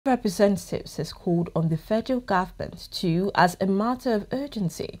Representatives has called on the federal government to, as a matter of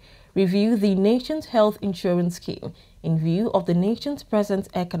urgency, review the nation's health insurance scheme in view of the nation's present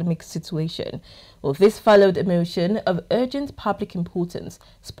economic situation. Well, this followed a motion of urgent public importance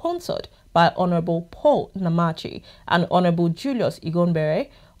sponsored by Honorable Paul Nnamchi and Honorable Julius Ihonvbere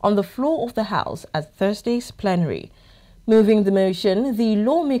on the floor of the House at Thursday's plenary. Moving the motion, the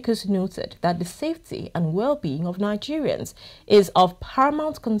lawmakers noted that the safety and well-being of Nigerians is of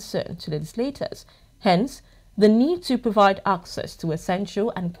paramount concern to legislators. Hence, the need to provide access to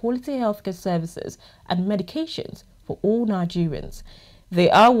essential and quality healthcare services and medications for all Nigerians. They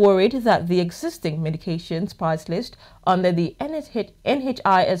are worried that the existing medications price list under the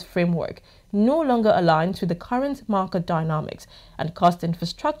NHIS framework no longer aligns with the current market dynamics and cost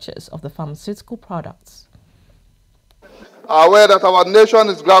infrastructures of the pharmaceutical products. Aware that our nation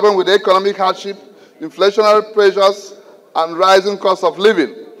is grappling with economic hardship, inflationary pressures, and rising cost of living,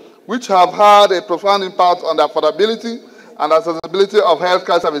 which have had a profound impact on the affordability and accessibility of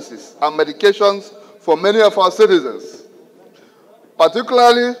healthcare services and medications for many of our citizens,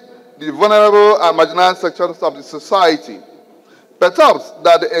 particularly the vulnerable and marginalized sections of the society. Perhaps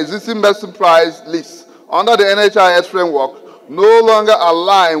that the existing medicine price lists under the NHIS framework no longer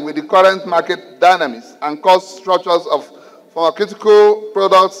align with the current market dynamics and cost structures of pharmaceutical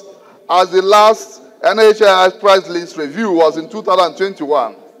products, as the last NHIS price list review was in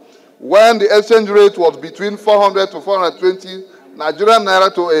 2021, when the exchange rate was between 400 to 420 Nigerian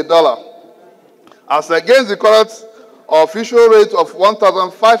naira to a dollar, as against the current official rate of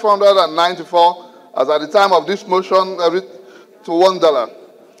 1,594 as at the time of this motion to $1.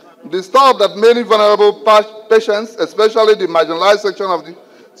 Disturbed that many vulnerable patients, especially the marginalized section of the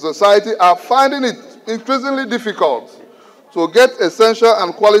society, are finding it increasingly difficult to get essential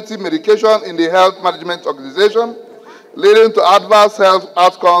and quality medication in the health management organization, leading to adverse health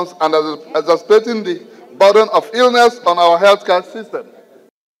outcomes and exacerbating the burden of illness on our healthcare system.